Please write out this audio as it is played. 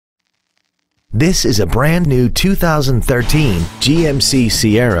This is a brand new 2013 GMC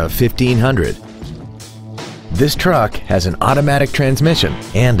Sierra 1500. This truck has an automatic transmission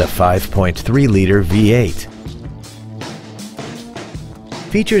and a 5.3-liter V8.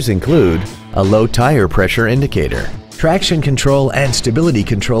 Features include a low tire pressure indicator, traction control and stability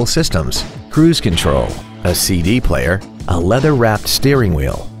control systems, cruise control, a CD player, a leather-wrapped steering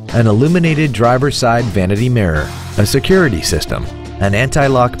wheel, an illuminated driver's side vanity mirror, a security system, an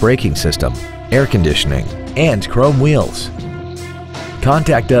anti-lock braking system, air conditioning, and chrome wheels.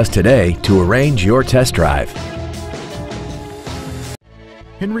 Contact us today to arrange your test drive.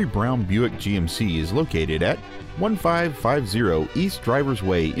 Henry Brown Buick GMC is located at 1550 East Drivers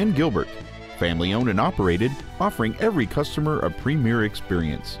Way in Gilbert. Family owned and operated, offering every customer a premier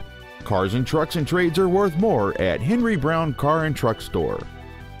experience. Cars and trucks and trades are worth more at Henry Brown Car and Truck Store.